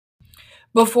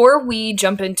Before we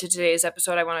jump into today's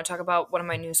episode, I want to talk about one of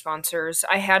my new sponsors.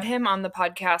 I had him on the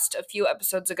podcast a few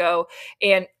episodes ago,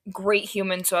 and great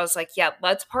human, so I was like, yeah,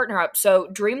 let's partner up. So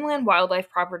Dreamland Wildlife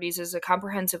Properties is a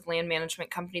comprehensive land management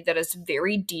company that is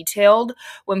very detailed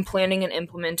when planning and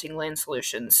implementing land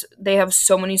solutions. They have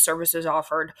so many services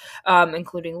offered,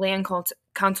 including land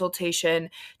consultation,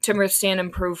 timber stand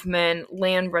improvement,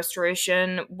 land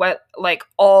restoration,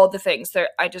 all the things.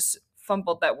 I just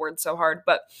fumbled that word so hard,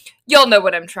 but y'all know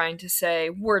what I'm trying to say.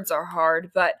 Words are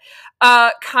hard, but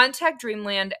contact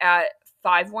Dreamland at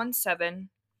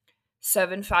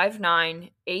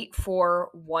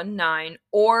 517-759-8419,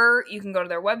 or you can go to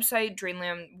their website,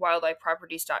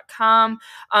 dreamlandwildlifeproperties.com.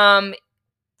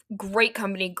 Great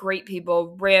company, great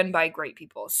people, ran by great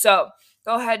people. So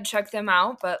go ahead, check them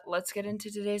out, but let's get into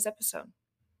today's episode.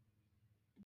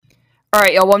 All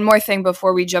right, y'all, one more thing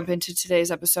before we jump into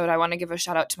today's episode. I want to give a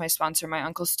shout out to my sponsor, my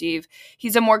Uncle Steve.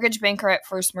 He's a mortgage banker at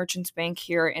First Merchants Bank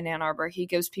here in Ann Arbor. He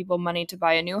gives people money to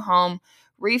buy a new home,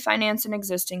 refinance an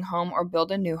existing home, or build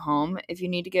a new home. If you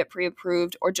need to get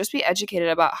pre-approved or just be educated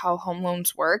about how home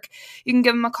loans work, you can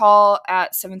give him a call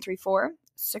at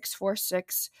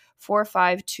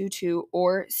 734-646-4522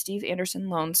 or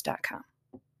steveandersonloans.com.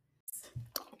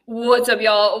 What's up,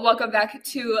 y'all? Welcome back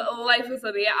to Life with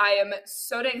Libby. I am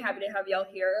so dang happy to have y'all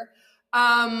here.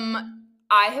 I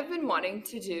have been wanting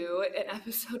to do an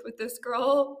episode with this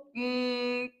girl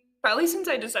probably since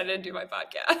I decided to do my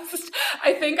podcast.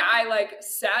 I think I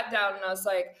sat down and I was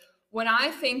like, when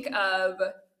I think of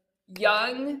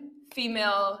young,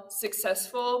 female,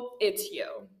 successful, it's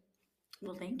you.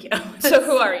 Well, thank you. So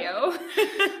who are you?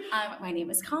 My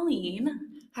name is Colleen.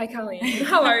 Hi, Colleen.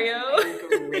 How are you?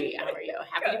 I'm great. How are you?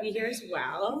 Happy to be here as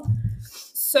well.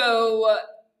 So,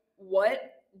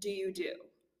 what do you do?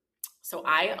 So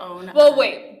I own... Well,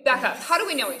 wait. Back up. How do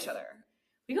we know each other?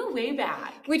 We go way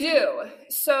back. We do.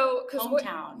 So,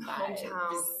 hometown vibes.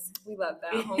 Hometown. We love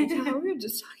that. Hometown. We were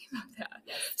just talking about that.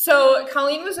 Yes. So,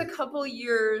 Colleen was a couple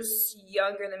years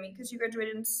younger than me because you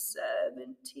graduated in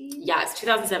 2017? Yes,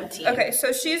 2017. Okay,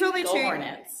 so she's only Go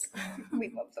Hornets.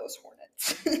 We love those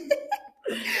Hornets.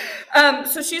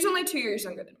 So she's only 2 years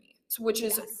younger than me, which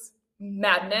is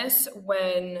madness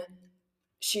when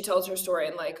she tells her story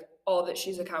and all that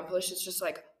she's accomplished. It's just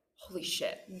holy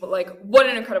shit. What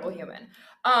an incredible human.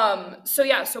 So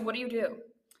what do you do?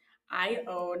 I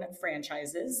own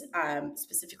franchises,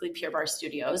 specifically Pure Barre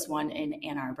Studios, one in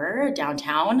Ann Arbor,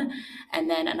 downtown, and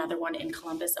then another one in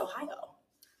Columbus, Ohio.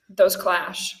 Those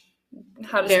clash.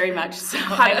 Very much so.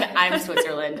 I'm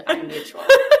Switzerland. I'm neutral.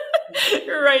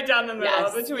 You're right down the middle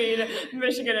between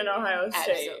Michigan and Ohio State.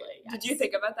 Absolutely. Yes. Did you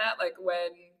think about that?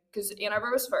 Because Ann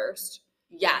Arbor was first.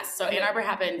 Yes. So Ann Arbor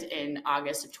happened in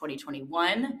August of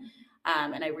 2021.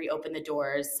 And I reopened the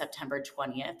doors September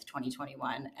 20th,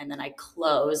 2021. And then I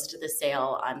closed the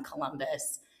sale on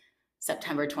Columbus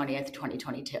September 20th,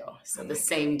 2022. So the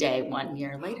same day, 1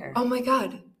 year later. Oh my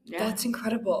God. Yeah. That's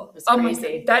incredible. It's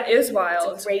crazy. That is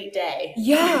wild. It's a great day.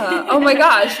 Yeah. Oh my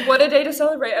gosh. What a day to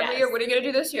celebrate every year. What are you going to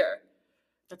do this year?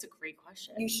 That's a great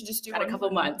question. You should just do a couple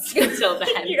months until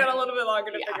then. You got a little bit longer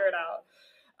to figure it out.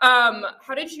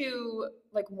 How did you,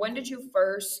 when did you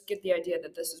first get the idea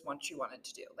that this is what you wanted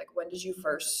to do? When did you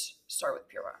first start with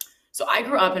Pure Barre? So I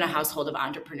grew up in a household of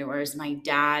entrepreneurs. My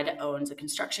dad owns a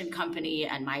construction company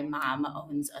and my mom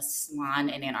owns a salon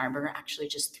in Ann Arbor, actually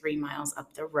just 3 miles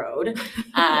up the road.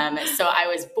 So I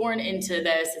was born into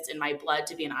this. It's in my blood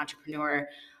to be an entrepreneur,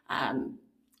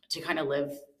 to kind of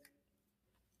live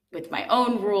with my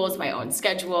own rules, my own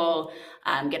schedule,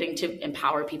 getting to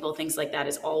empower people, things like that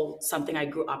is all something I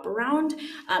grew up around.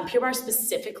 Pure Barre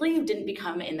specifically didn't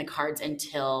become in the cards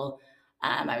until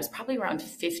I was probably around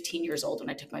 15 years old when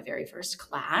I took my very first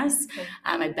class.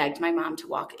 I begged my mom to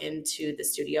walk into the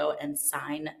studio and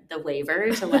sign the waiver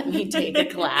to let me take a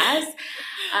class.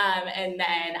 And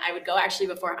then I would go actually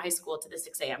before high school to the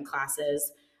 6 a.m.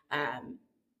 classes,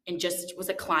 and just was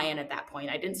a client at that point.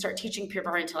 I didn't start teaching Pure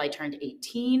Barre until I turned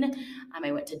 18.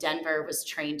 I went to Denver, was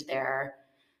trained there,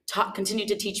 continued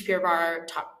to teach Pure Barre,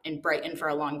 taught in Brighton for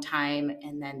a long time,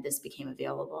 and then this became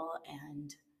available,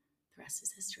 and the rest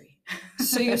is history.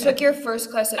 So you took your first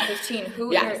class at 15.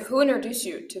 Who introduced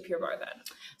you to Pure Barre then?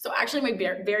 So actually my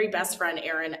very best friend,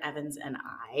 Erin Evans, and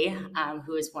I,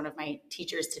 who is one of my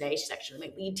teachers today, she's actually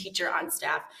my lead teacher on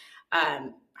staff.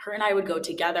 Her and I would go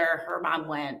together. Her mom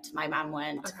went, my mom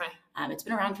went. Okay. It's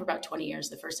been around for about 20 years.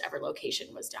 The first ever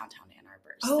location was downtown Ann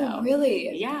Arbor. Oh,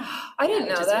 really? Yeah. I didn't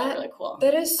know that. Really cool.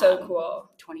 That is so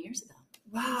cool. 20 years ago.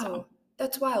 Wow. So,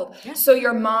 that's wild. Yeah. So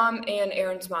your mom and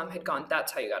Erin's mom had gone.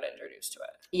 That's how you got introduced to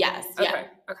it. Yes. Okay. Yeah.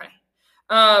 Okay.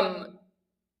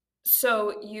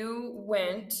 So you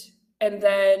went And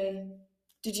then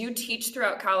did you teach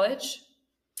throughout college?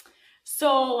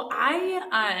 So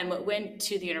I went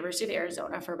to the University of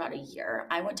Arizona for about a year.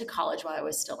 I went to college while I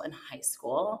was still in high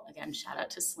school. Again, shout out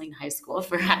to Celine High School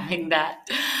for having that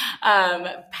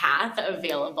path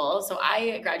available. So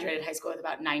I graduated high school with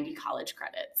about 90 college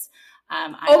credits.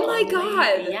 Oh my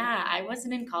God. Yeah, I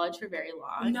wasn't in college for very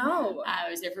long. No. I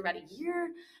was there for about a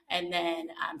year and then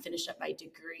finished up my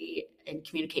degree in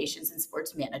communications and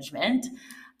sports management.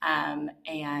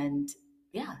 And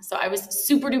yeah, so I was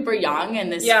super duper young in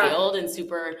this field and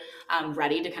super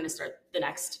ready to kind of start the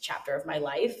next chapter of my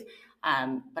life.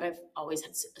 But I've always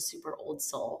had a super old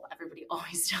soul. Everybody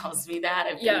always tells me that.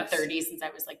 I've been 30 since I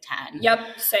was like 10.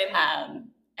 Yep, same.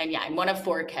 And yeah, I'm one of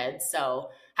 4 kids. So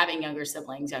having younger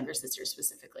siblings, younger sisters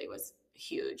specifically, was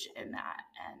huge in that.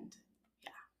 And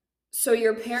So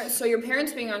your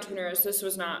parents being entrepreneurs, this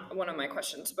was not one of my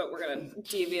questions, but we're going to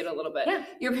deviate a little bit. Yeah.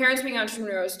 Your parents being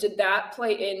entrepreneurs, did that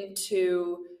play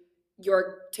into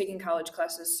your taking college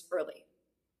classes early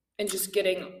and just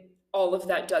getting all of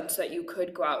that done so that you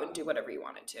could go out and do whatever you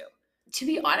wanted to? To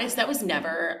be honest, that was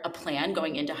never a plan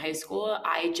going into high school.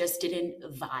 I just didn't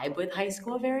vibe with high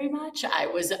school very much. I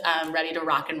was ready to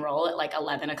rock and roll at like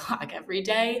 11 o'clock every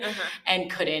day and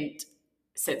couldn't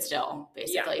sit still,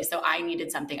 basically. Yeah. So I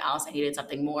needed something else. I needed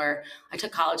something more. I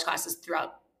took college classes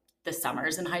throughout the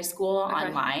summers in high school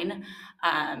online.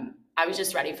 I was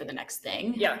just ready for the next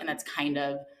thing. Yeah. And that's kind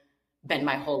of been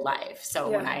my whole life. So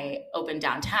when I opened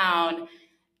downtown,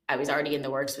 I was already in the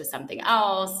works with something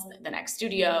else, the next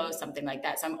studio, something like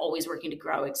that. So I'm always working to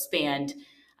grow, expand,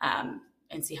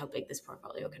 and see how big this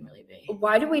portfolio can really be.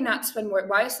 Why do we not spend more?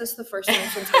 Why is this the first time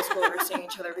since high school we're seeing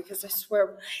each other? Because I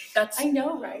swear I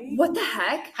know, right? What the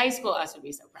heck? High school us would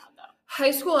be so proud, though.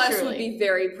 High school us would be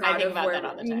very proud I think of about that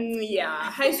all the time. Yeah.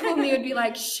 High school me would be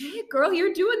like, shit, girl,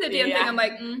 you're doing the damn thing. I'm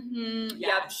like,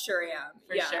 yep, sure am.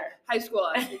 For sure. High school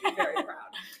us would be very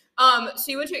proud.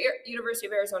 So you went to University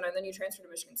of Arizona and then you transferred to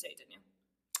Michigan State, didn't you?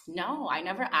 No, I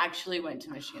never actually went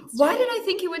to Michigan State. Why did I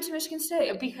think you went to Michigan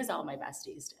State? Because all my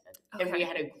besties did. Okay. And we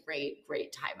had a great,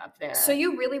 great time up there. So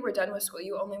you really were done with school.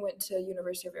 You only went to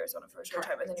University of Arizona for a short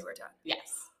time and then you were done.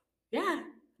 Yes. Yeah.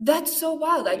 That's so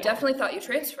wild. I definitely thought you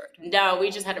transferred. No,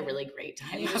 we just had a really great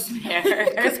time up there.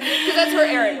 Because that's where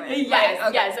Aaron went.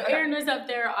 Yes, right? So Aaron was up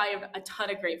there. I have a ton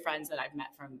of great friends that I've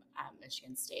met from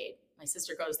Michigan State. My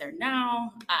sister goes there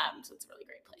now, so it's a really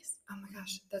great place. Oh my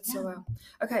gosh, that's so wild.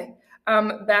 Okay,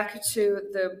 back to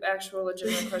the actual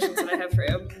legitimate questions that I have for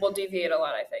you. We'll deviate a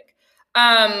lot, I think.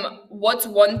 What's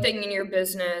one thing in your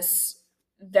business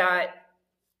that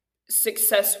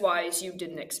success-wise you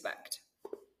didn't expect?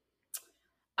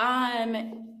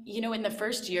 In the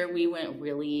first year we went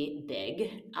really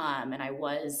big, and that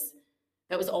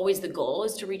was always the goal,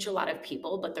 is to reach a lot of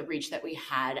people, but the reach that we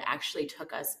had actually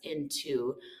took us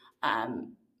into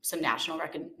some national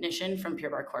recognition from Pure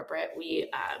Barre Corporate.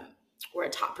 We were a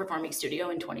top performing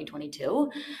studio in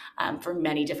 2022 for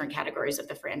many different categories of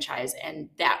the franchise. And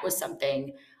that was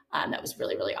something that was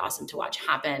really, really awesome to watch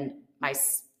happen. My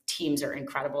teams are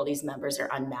incredible. These members are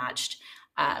unmatched.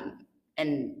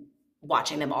 And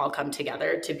watching them all come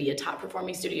together to be a top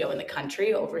performing studio in the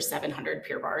country, over 700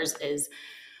 Pure Barres, is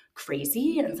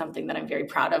crazy and something that I'm very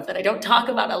proud of, that I don't talk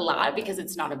about a lot because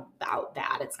it's not about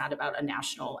that. It's not about a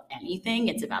national anything.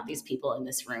 It's about these people in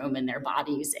this room and their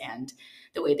bodies and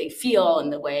the way they feel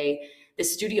and the way the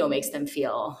studio makes them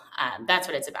feel. That's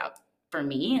what it's about for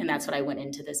me. And that's what I went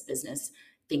into this business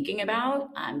thinking about,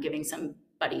 giving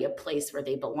somebody a place where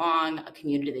they belong, a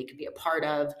community they could be a part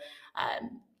of,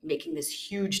 making this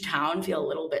huge town feel a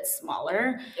little bit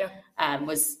smaller.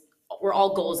 Were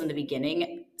all goals in the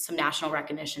beginning. Some national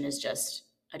recognition is just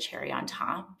a cherry on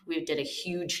top. We did a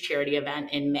huge charity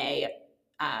event in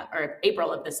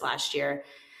April of this last year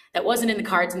that wasn't in the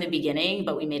cards in the beginning,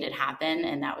 but we made it happen.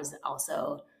 And that was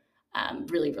also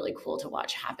really, really cool to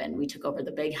watch happen. We took over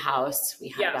the big house. We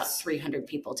had about 300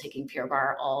 people taking Pure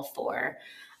Barre, all for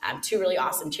 2 really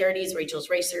awesome charities, Rachel's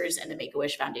Racers and the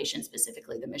Make-A-Wish Foundation,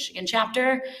 specifically the Michigan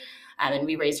chapter. And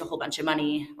we raised a whole bunch of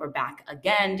money. We're back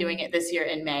again doing it this year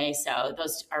in May. So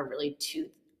those are really 2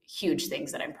 huge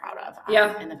things that I'm proud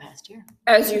of in the past year.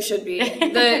 As you should be.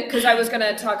 Because I was going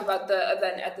to talk about the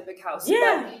event at the big house.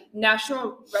 Yeah. But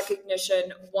national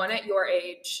recognition, 1 at your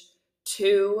age,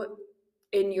 2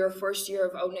 in your first year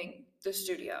of owning the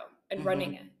studio and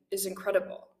running it is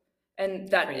incredible. And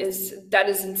that is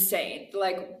insane.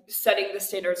 Like, setting the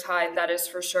standards high, that is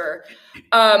for sure.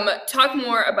 Talk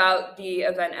more about the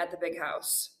event at the big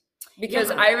house. Because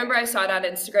I remember I saw it on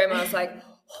Instagram. I was like,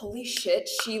 holy shit,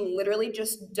 she literally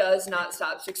just does not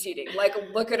stop succeeding. Like,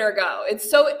 look at her go.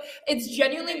 It's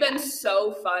genuinely been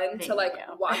so fun to like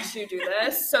watch you do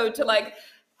this. So to like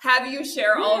have you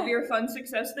share all of your fun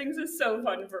success things is so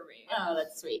fun for me. Oh,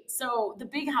 that's sweet. So the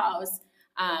big house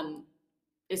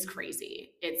is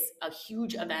crazy. It's a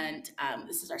huge event.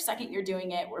 This is our second year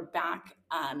doing it. We're back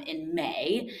in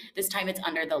May. This time it's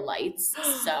under the lights.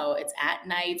 So it's at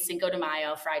night, Cinco de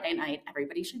Mayo, Friday night.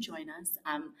 Everybody should join us.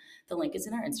 The link is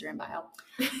in our Instagram bio,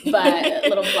 but a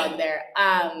little plug there.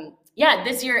 Yeah,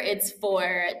 this year it's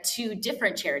for 2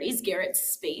 different charities.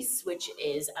 Garrett's Space, which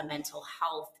is a mental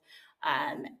health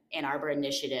Ann Arbor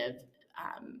initiative,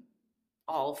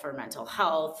 all for mental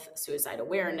health, suicide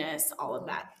awareness, all of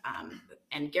that.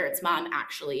 And Garrett's mom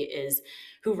actually is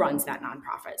who runs that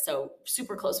nonprofit. So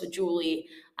super close with Julie,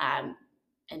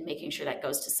 and making sure that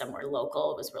goes to somewhere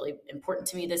local was really important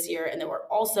to me this year. And then we're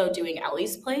also doing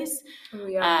Ellie's Place,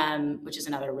 which is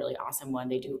another really awesome one.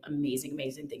 They do amazing,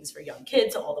 amazing things for young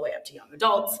kids all the way up to young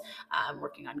adults,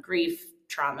 working on grief,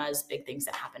 traumas, big things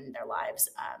that happen in their lives.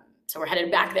 So we're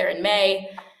headed back there in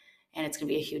May. And it's going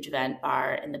to be a huge event,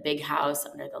 Barre in the big house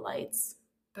under the lights.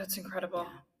 That's incredible.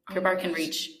 Yeah. Pure Barre can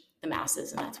reach the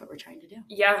masses, and that's what we're trying to do.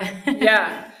 Yeah,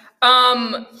 yeah.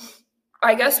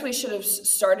 I guess we should have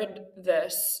started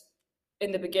this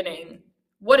in the beginning.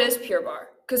 What is Pure Barre?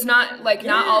 Because not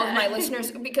all of my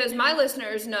listeners, because my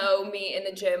listeners know me in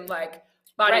the gym, like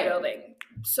bodybuilding. Right.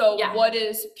 So what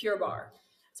is Pure Barre?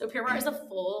 So Pure Barre is a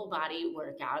full body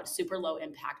workout, super low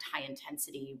impact, high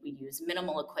intensity. We use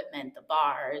minimal equipment, the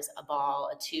bars, a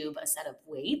ball, a tube, a set of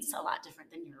weights, a lot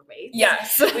different than your weights.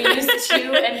 Yes. We use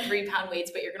 2 and 3 pound weights,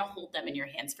 but you're going to hold them in your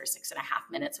hands for 6.5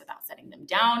 minutes without setting them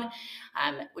down,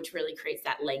 which really creates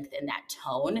that length and that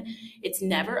tone. It's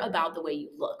never about the way you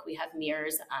look. We have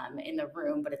mirrors in the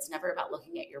room, but it's never about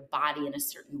looking at your body in a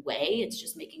certain way. It's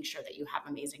just making sure that you have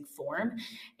amazing form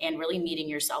and really meeting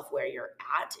yourself where you're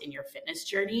at in your fitness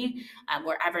journey.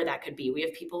 Wherever that could be. We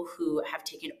have people who have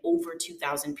taken over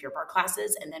 2,000 Pure Barre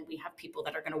classes, and then we have people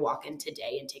that are going to walk in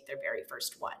today and take their very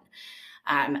first one.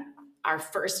 Our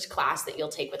first class that you'll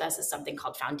take with us is something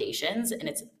called Foundations, and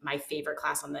it's my favorite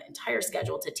class on the entire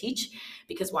schedule to teach,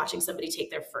 because watching somebody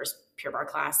take their first Pure Barre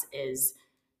class is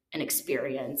an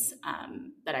experience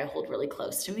that I hold really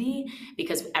close to me,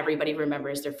 because everybody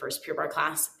remembers their first Pure Barre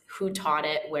class, who taught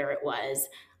it, where it was.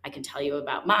 I can tell you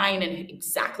about mine and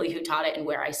exactly who taught it and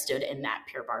where I stood in that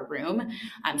Pure Barre room.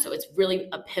 So it's really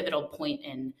a pivotal point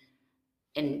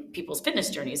in people's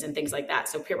fitness journeys and things like that.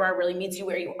 So Pure Barre really meets you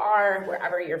where you are,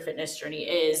 wherever your fitness journey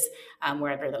is,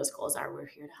 wherever those goals are, we're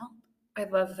here to help. I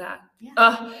love that. Yeah.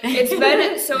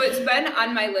 It's been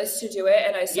on my list to do it.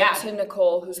 And I said to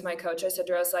Nicole, who's my coach, I said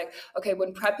to her, I was like, okay,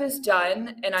 when prep is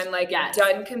done and I'm like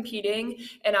done competing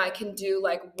and I can do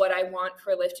like what I want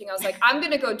for lifting, I was like, I'm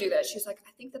going to go do that. She's like,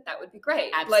 I think that would be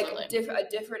great. Absolutely. Like a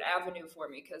different avenue for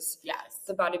me. Cause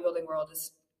the bodybuilding world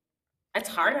is, it's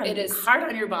hard on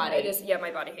your body. It is. Yeah.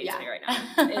 My body hates me right now.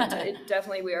 It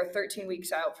definitely, we are 13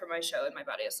 weeks out from my show and my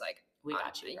body is like, we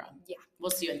got you, girl. Yeah. We'll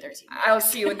see you in 13 weeks. I'll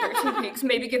see you in 13 weeks.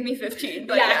 Maybe give me 15.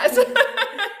 But yes.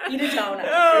 Eat a donut,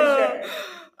 for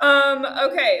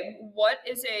sure. Okay. What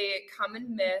is a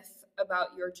common myth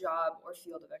about your job or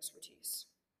field of expertise?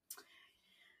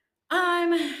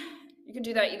 You can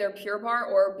do that either Pure Barre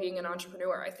or being an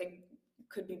entrepreneur. I think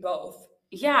could be both.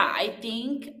 Yeah, I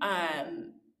think,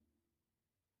 and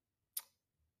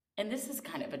this is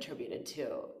kind of attributed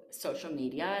to social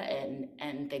media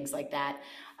and things like that.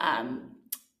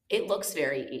 It looks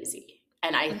very easy.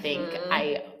 And I think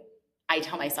I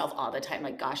tell myself all the time,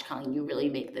 like, gosh, Colleen, you really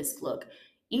make this look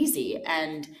easy.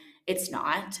 And it's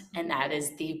not. And that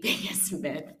is the biggest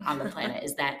myth on the planet,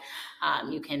 is that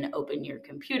you can open your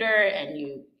computer and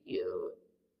you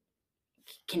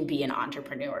can be an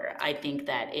entrepreneur. I think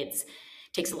that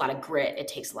takes a lot of grit. It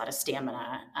takes a lot of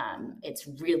stamina. It's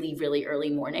really, really early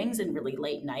mornings and really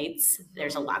late nights.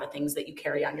 There's a lot of things that you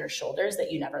carry on your shoulders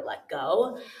that you never let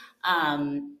go.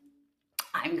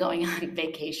 I'm going on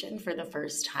vacation for the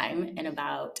first time in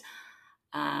about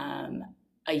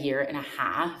a year and a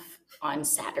half on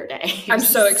Saturday. I'm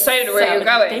so excited. Where are you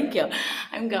going? Thank you.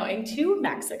 I'm going to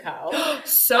Mexico.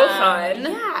 So fun.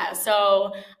 Yeah.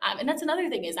 So, and that's another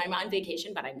thing, is I'm on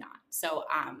vacation, but I'm not. So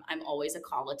I'm always a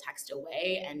call, a text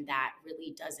away. And that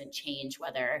really doesn't change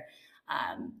whether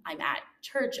I'm at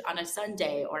church on a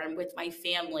Sunday or I'm with my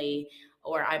family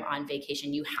or I'm on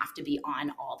vacation. You have to be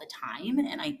on all the time.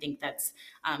 And I think that's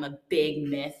a big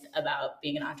myth about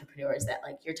being an entrepreneur, is that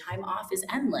like your time off is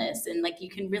endless and like you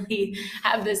can really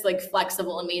have this like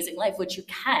flexible, amazing life, which you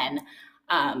can.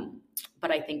 But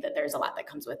I think that there's a lot that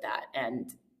comes with that.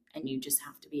 And and you just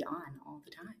have to be on all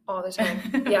the time. All the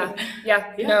time.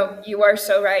 Yeah. No, you are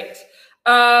so right.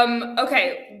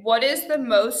 Okay. What is the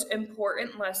most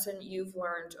important lesson you've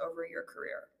learned over your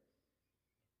career?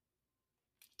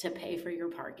 To pay for your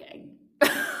parking.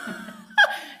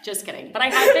 Just kidding. But I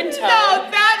have been told. No,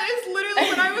 that is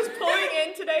literally when I was pulling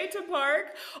in today to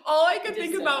park, all I could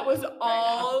think about was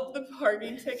all the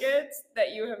parking tickets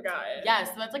that you have gotten. Yes,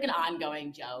 so that's like an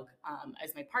ongoing joke.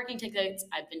 As my parking tickets,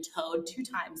 I've been towed 2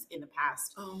 times in the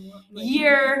past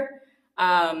year.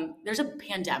 There's a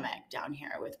pandemic down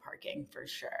here with parking for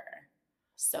sure.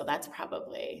 So that's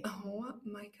probably oh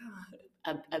my God.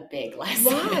 A big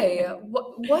lesson. Why?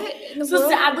 What in the so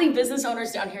world? Sadly, business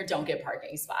owners down here don't get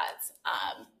parking spots,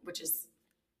 which is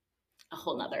a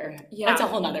whole nother, that's a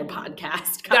whole nother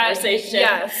podcast conversation.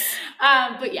 Yes.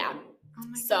 But yeah. Oh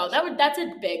so that's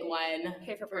a big one.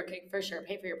 Pay for parking. For sure.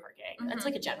 Pay for your parking. Mm-hmm. That's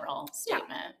like a general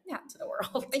statement to the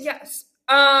world. Yes.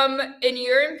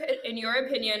 In your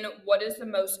opinion, what is the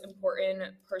most important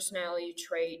personality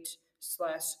trait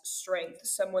 / strength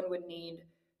someone would need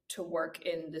to work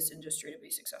in this industry to be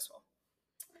successful?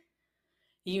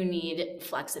 You need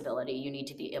flexibility. You need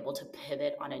to be able to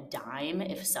pivot on a dime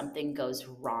if something goes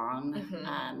wrong.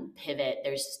 Mm-hmm. Pivot.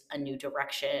 There's a new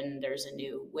direction. There's a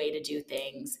new way to do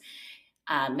things.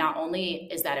 Not only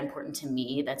is that important to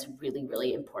me, that's really,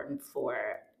 really important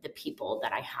for the people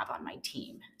that I have on my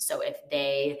team. So if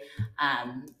they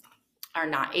are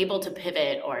not able to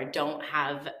pivot or don't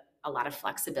have a lot of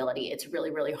flexibility, it's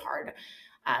really, really hard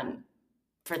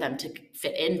for them to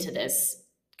fit into this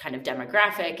kind of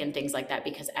demographic and things like that,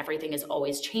 because everything is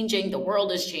always changing. The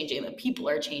world is changing. The people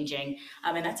are changing.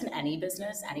 And that's in any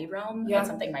business, any realm. Yeah. That's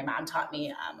something my mom taught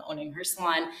me owning her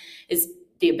salon, is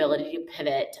the ability to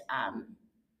pivot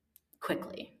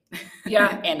quickly.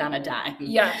 Yeah. And on a dime.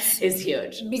 Yes. Is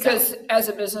huge. Because as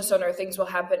a business owner, things will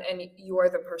happen and you are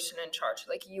the person in charge.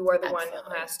 Like you are the Absolutely. One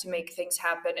who has to make things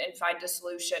happen and find a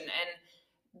solution.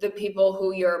 And the people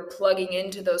who you're plugging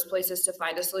into those places to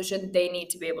find a solution, they need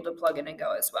to be able to plug in and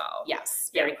go as well. Yes,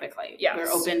 very quickly. Yes.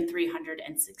 We're open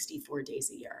 364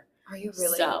 days a year. Are you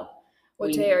really? So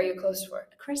what day are you closed for?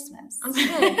 Christmas.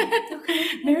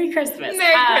 Okay. Merry Christmas.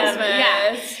 Merry Christmas.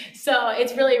 Yeah. So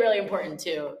it's really, really important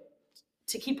to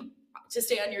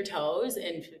stay on your toes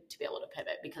and to be able to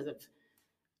pivot because of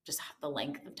just the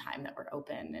length of time that we're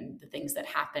open and the things that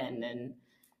happen and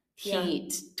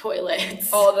heat,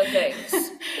 toilets, all the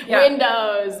things,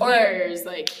 windows, mirrors,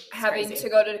 like having crazy. To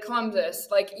go to Columbus,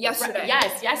 like yesterday.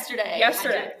 Yes,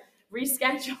 yesterday.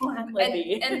 Reschedule on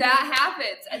Libby, and that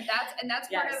happens, and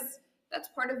that's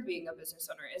part of being a business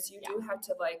owner is you do have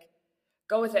to like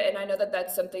go with it. And I know that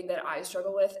that's something that I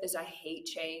struggle with is I hate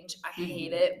change. I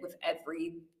hate it with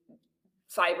every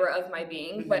fiber of my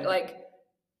being. Mm-hmm. But like,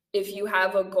 if you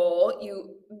have a goal,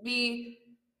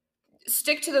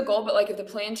 stick to the goal, but like if the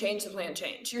plan changed, the plan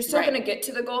changed. You're still going to get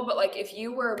to the goal, but like if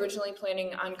you were originally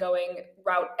planning on going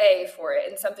route A for it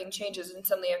and something changes and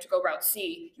suddenly you have to go route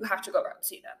C, you have to go route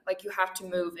C then. Like you have to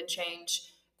move and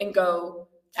change and go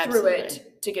through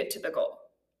it to get to the goal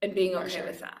and being okay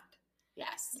with that.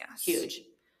 Yes. Huge.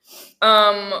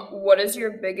 What is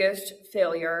your biggest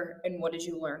failure and what did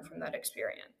you learn from that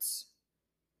experience?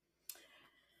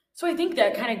 So I think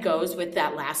that kind of goes with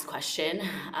that last question.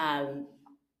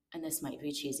 And this might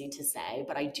be cheesy to say,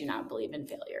 but I do not believe in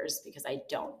failures because I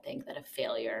don't think that a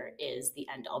failure is the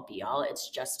end all be all. It's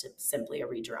just simply a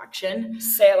redirection.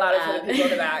 Say it louder for the people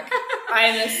in the back. I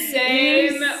am the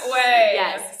same way.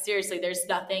 Yes, seriously. There's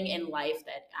nothing in life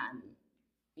that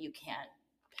you can't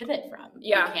pivot from.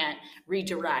 Yeah. You can't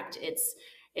redirect. It's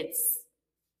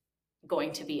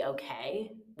going to be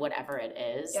okay, whatever it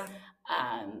is. Yeah.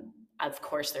 Of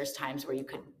course, there's times where you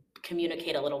could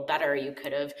communicate a little better. You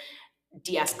could have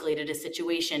de-escalated a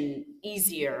situation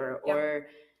easier or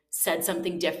said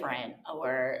something different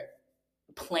or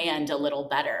planned a little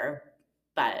better.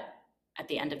 But at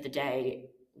the end of the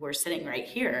day, we're sitting right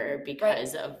here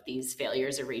because of these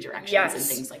failures or redirections and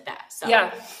things like that. So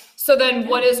So then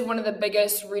what is one of the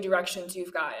biggest redirections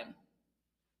you've gotten?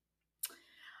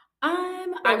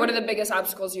 Or what are the biggest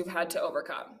obstacles you've had to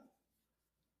overcome?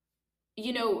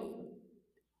 You know,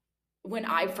 when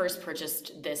I first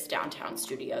purchased this downtown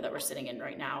studio that we're sitting in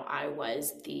right now, I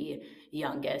was the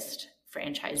youngest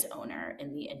franchise owner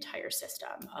in the entire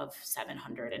system of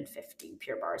 750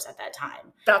 Pure Barres at that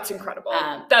time. That's incredible.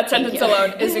 That sentence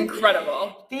alone is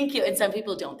incredible. Thank you. And some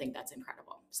people don't think that's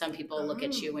incredible. Some people look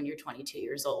at you when you're 22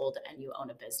 years old and you own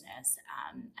a business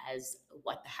as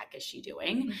what the heck is she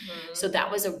doing? Mm-hmm. So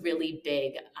that was a really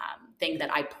big thing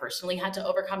that I personally had to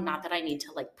overcome. Not that I need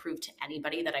to like prove to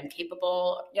anybody that I'm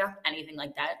capable, anything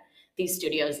like that. These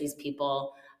studios, these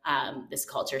people, This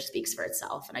culture speaks for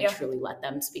itself, and I Yeah. truly let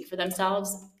them speak for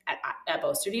themselves at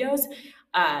both studios.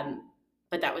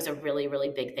 But that was a really, really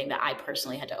big thing that I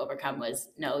personally had to overcome was,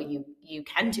 no, you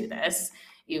can do this.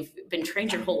 You've been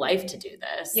trained your whole life to do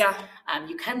this. Yeah.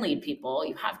 You can lead people.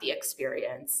 You have the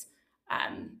experience.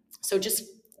 So just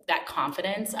that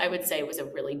confidence, I would say, was a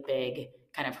really big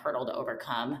kind of hurdle to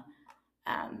overcome.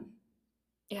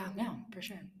 Yeah, for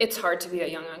sure. It's hard to be a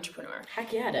young entrepreneur.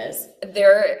 Heck yeah, it is.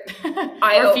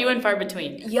 Or few and far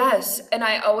between. Yes. And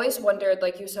I always wondered,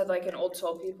 like you said, like in Old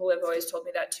Soul, people have always told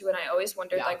me that too. And I always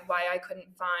wondered like why I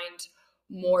couldn't find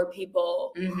more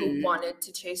people who wanted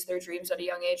to chase their dreams at a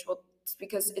young age. Well, it's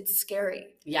because it's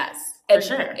scary. Yes, for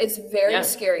sure. It's very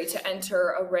scary to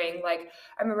enter a ring. Like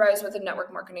I remember I was with a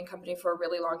network marketing company for a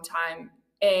really long time,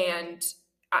 and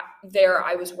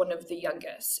I was one of the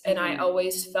youngest, and I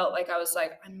always felt like I was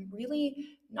like, I'm really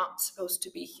not supposed to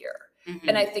be here.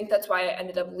 And I think that's why I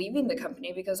ended up leaving the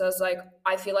company, because I was like,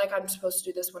 I feel like I'm supposed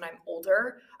to do this when I'm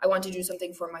older. I want to do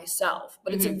something for myself.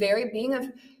 But it's being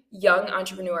a young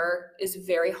entrepreneur is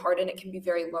very hard, and it can be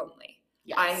very lonely.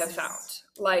 Yes. I have found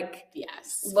like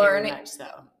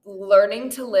learning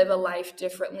to live a life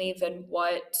differently than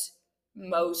what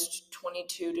most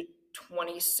 22 to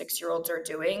 26-year-olds are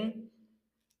doing.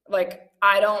 Like,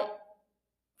 I don't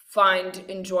find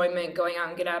enjoyment going out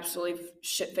and get absolutely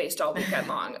shit-faced all weekend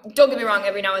long. Don't get me wrong,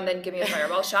 every now and then give me a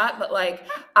fireball shot, but like,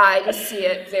 I just see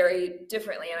it very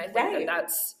differently. And I think that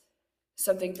that's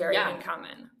something very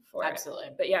uncommon for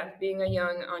Absolutely. But yeah, being a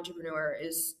young entrepreneur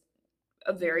is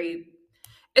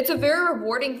it's a very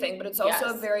rewarding thing, but it's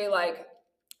also a very like, I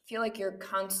feel like you're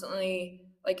constantly,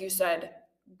 like you said,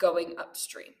 going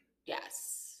upstream.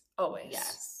 Yes. Always.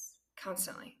 Yes.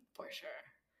 Constantly. For sure.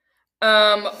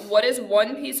 What is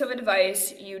one piece of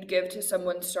advice you'd give to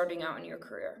someone starting out in your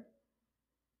career?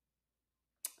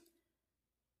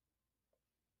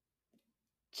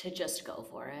 To just go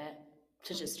for it.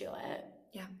 To just do it.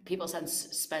 Yeah. People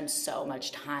spend so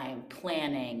much time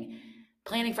planning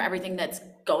for everything that's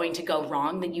going to go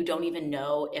wrong that you don't even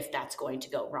know if that's going to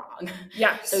go wrong.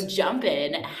 Yes. So jump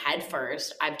in head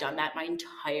first. I've done that my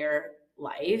entire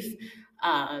life.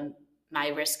 My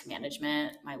risk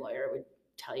management, my lawyer would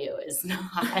tell you, is not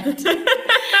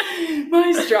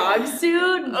my strong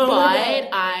suit, but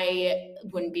I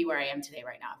wouldn't be where I am today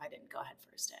right now if I didn't go head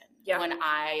first in. Yeah. When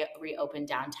I reopened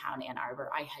downtown Ann Arbor,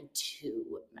 I had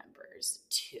 2 members.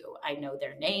 I know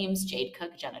their names, Jade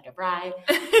Cook, Jenna DeVry.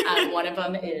 One of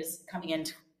them is coming in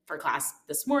for class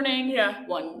this morning. Yeah.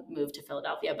 One moved to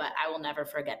Philadelphia, but I will never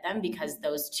forget them because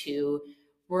those 2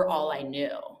 were all I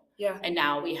knew. Yeah. And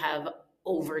now we have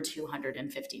over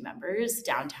 250 members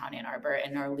downtown Ann Arbor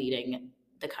and are leading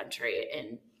the country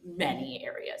in many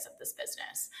areas of this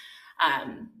business.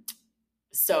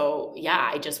 So yeah,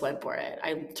 I just went for it.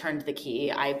 I turned the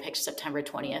key. I picked September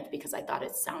 20th because I thought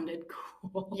it sounded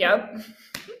cool. Yep.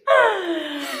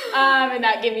 And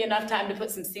that gave me enough time to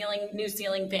put some new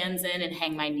ceiling fans in and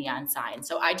hang my neon sign.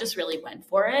 So I just really went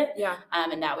for it. Yeah.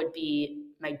 And that would be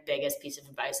my biggest piece of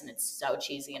advice. And it's so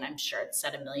cheesy, and I'm sure it's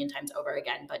said a million times over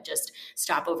again, but just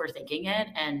stop overthinking it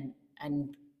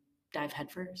and dive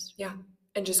head first. Yeah.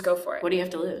 And just go for it. What do you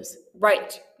have to lose?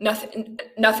 Right. Nothing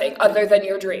other than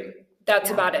your dream.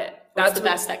 That's about it. That's the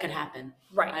best that could happen.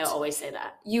 Right. I always say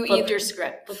that. Flip your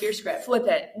script. Flip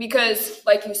it. Because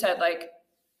like you said, like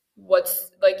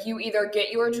you either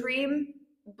get your dream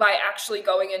by actually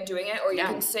going and doing it, or you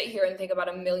can sit here and think about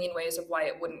a million ways of why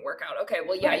it wouldn't work out. Okay,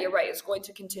 well, yeah, you're right. It's going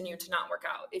to continue to not work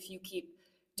out if you keep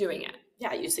doing it.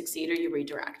 Yeah, you succeed or you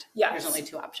redirect. Yeah. There's only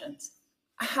 2 options.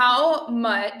 How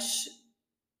much...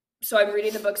 So I'm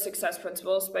reading the book Success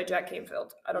Principles by Jack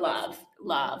Canfield. I don't know.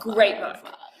 Great book.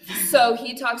 So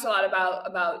he talks a lot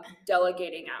about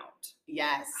delegating out.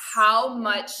 Yes. How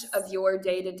much of your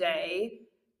day-to-day,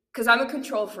 because I'm a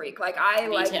control freak. Like I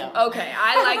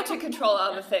like to control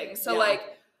all the things. So like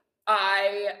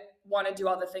I want to do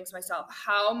all the things myself.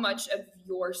 How much of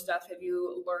your stuff have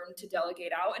you learned to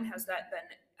delegate out, and has that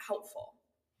been helpful?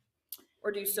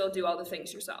 Or do you still do all the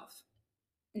things yourself?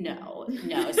 No.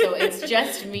 So it's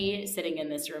just me sitting in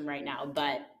this room right now,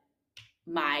 but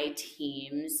my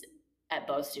teams at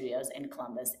both studios in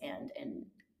Columbus and in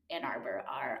Ann Arbor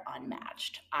are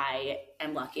unmatched. I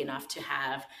am lucky enough to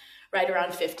have right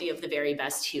around 50 of the very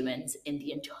best humans in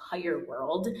the entire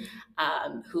world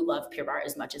who love Pure Barre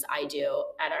as much as I do.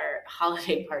 At our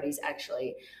holiday parties,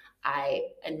 actually,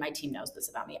 and my team knows this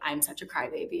about me, I'm such a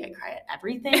crybaby. I cry at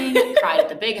everything. Cried at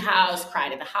the big house,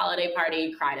 cried at the holiday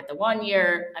party, cried at the 1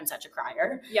 year. I'm such a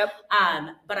crier. Yep.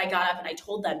 But I got up and I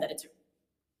told them that it's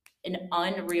an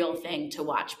unreal thing to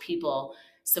watch people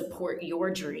support your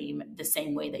dream the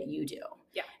same way that you do.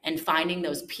 Yeah. And finding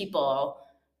those people,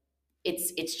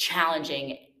 it's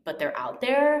challenging, but they're out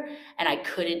there, and I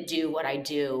couldn't do what I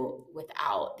do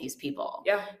without these people.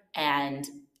 Yeah. And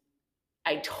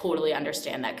I totally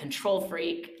understand that control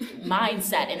freak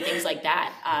mindset and things like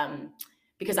that.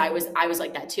 Because I was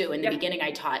like that too. In the beginning,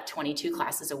 I taught 22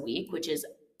 classes a week, which is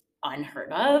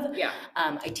unheard of. Yeah.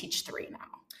 I teach 3 now.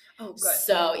 Oh, good.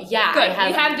 So yeah, good.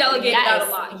 We have delegated out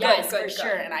a lot. Yes, good, for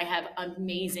sure. And I have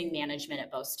amazing management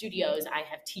at both studios. I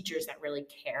have teachers that really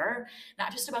care,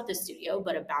 not just about the studio,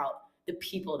 but about the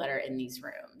people that are in these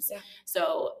rooms. Yeah.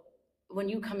 So when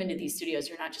you come into these studios,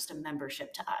 you're not just a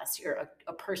membership to us. You're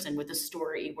a person with a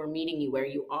story. We're meeting you where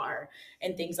you are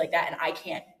and things like that. And I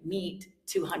can't meet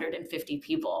 250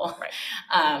 people. Right.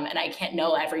 And I can't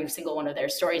know every single one of their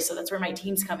stories. So that's where my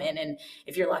teams come in. And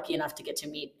if you're lucky enough to get to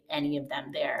meet any of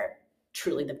them, they're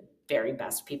truly the very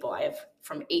best people. I have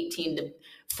from 18 to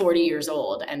 40 years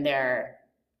old, and they're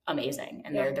amazing.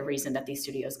 And they're the reason that these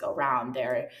studios go round.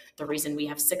 They're the reason we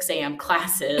have 6 a.m.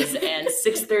 classes and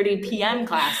 6:30 p.m.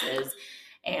 classes.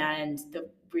 And the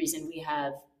reason we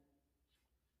have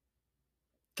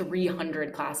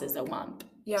 300 classes a month.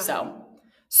 Yeah.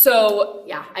 So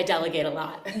yeah, I delegate a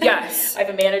lot. Yes. I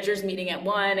have a manager's meeting at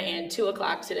 1 and 2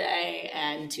 o'clock today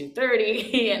and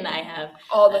 2:30. And I have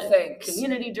all the things.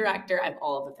 Community director. I have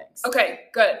all of the things. Okay,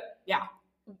 good. Yeah.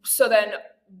 So then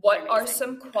what are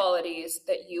some qualities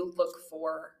that you look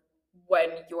for when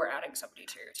you're adding somebody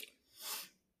to your team?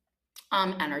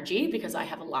 Energy, because I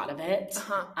have a lot of it.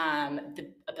 The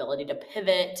ability to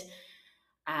pivot.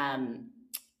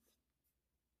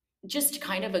 Just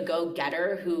kind of a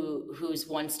go-getter who's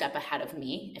one step ahead of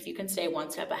me. If you can stay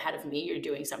one step ahead of me, you're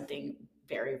doing something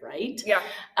very right. Yeah.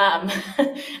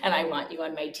 And I want you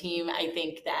on my team. I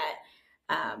think that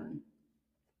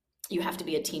you have to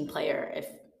be a team player.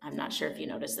 I'm not sure if you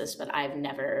noticed this, but I've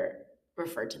never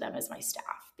referred to them as my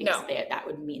staff, because that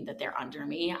would mean that they're under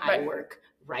me. Right. I work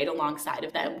right alongside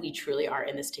of them. We truly are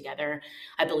in this together.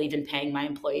 I believe in paying my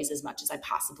employees as much as I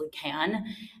possibly can,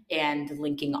 and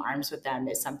linking arms with them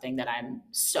is something that I'm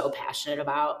so passionate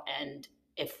about. And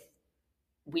if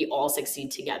we all succeed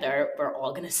together, we're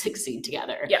all going to succeed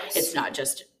together. Yes. It's not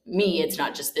just me. It's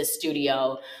not just this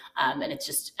studio. And it's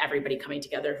just everybody coming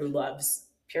together who loves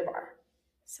Pure Barre.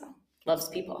 So loves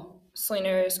people.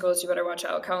 Selena Schools, you better watch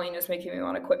out. Colleen is making me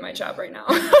want to quit my job right now.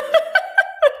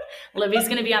 Libby's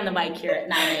going to be on the mic here at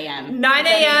 9 a.m. 9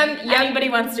 a.m. Anybody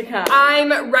wants to come.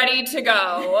 I'm ready to go.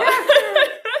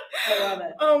 I love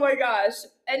it. Oh my gosh.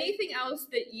 Anything else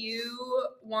that you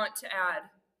want to add?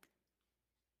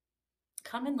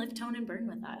 Come and live, tone, and burn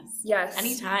with us. Yes.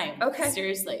 Anytime. Okay.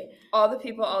 Seriously. All the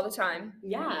people, all the time.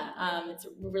 Yeah. It's a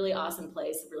really awesome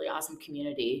place, a really awesome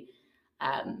community.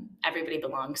 Everybody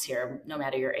belongs here, no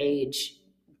matter your age,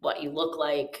 what you look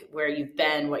like, where you've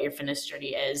been, what your fitness journey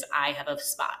is. I have a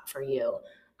spot for you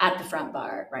at the front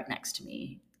bar right next to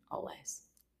me, always.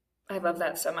 I love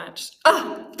that so much.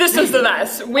 Oh, this is the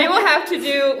best. We will have to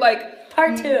do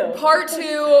part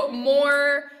two,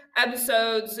 more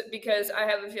episodes, because I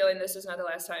have a feeling this is not the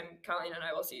last time Colleen and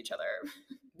I will see each other.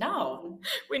 No.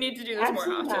 We need to do this more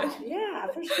often. Yeah,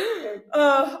 for sure.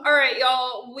 All right,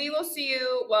 y'all. We will see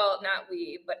you. Well, not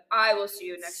we, but I will see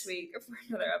you next week for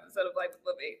another episode of Life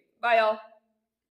with Libby. Bye, y'all.